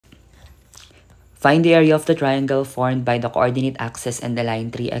Find the area of the triangle formed by the coordinate axis and the line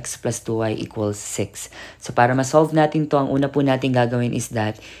 3x plus 2y equals 6. So para ma-solve natin to, ang una po natin gagawin is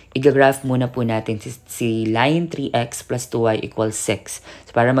that i-graph muna po natin si line 3x plus 2y equals 6.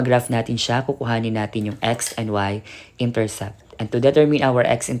 So para mag-graph natin siya, kukuhanin natin yung x and y intercept. And to determine our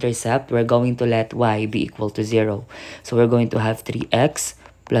x-intercept, we're going to let y be equal to 0. So we're going to have 3x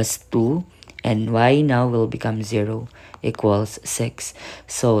plus 2 and y now will become 0 equals 6.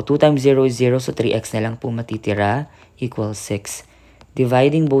 So 2 times 0 is 0, so 3x na lang po matitira equals 6.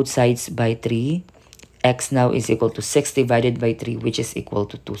 Dividing both sides by 3, x now is equal to 6 divided by 3, which is equal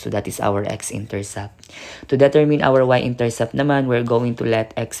to 2. So that is our x-intercept. To determine our y-intercept naman, we're going to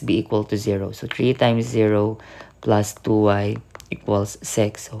let x be equal to 0. So 3 times 0 plus 2y equals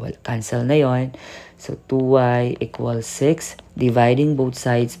 6. So cancel na yon. So 2y equals 6. Dividing both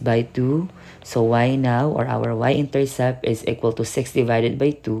sides by 2. So y now, or our y-intercept is equal to 6 divided by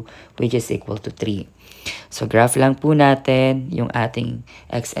 2, which is equal to 3. So graph lang po natin yung ating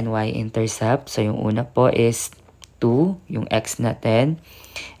x and y-intercept. So yung una po is 2, yung x natin.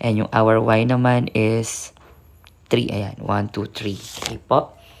 And yung our y naman is 3. Ayan, 1, 2, 3. Okay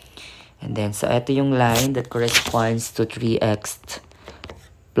po. And then, so ito yung line that corresponds to 3x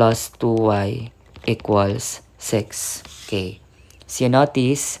plus 2y equals 6. Okay. So you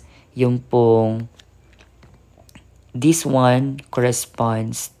notice, yung pong this one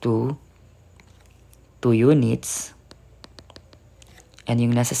corresponds to 2 units. And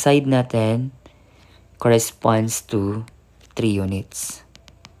yung nasa side natin corresponds to 3 units.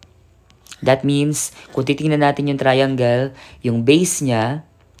 That means, kung titingnan natin yung triangle, yung base niya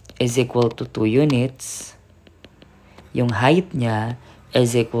is equal to 2 units. Yung height niya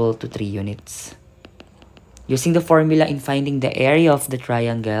is equal to 3 units. Using the formula in finding the area of the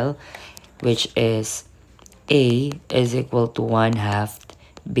triangle, which is A is equal to 1/2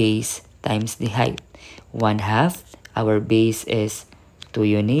 base times the height. 1/2, our base is 2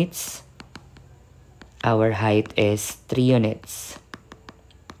 units. Our height is 3 units.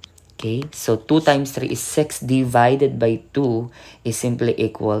 Okay, so 2 times 3 is 6 divided by 2 is simply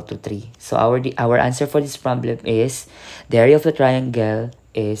equal to 3. So our answer for this problem is the area of the triangle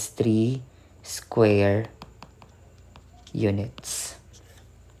is 3 square units.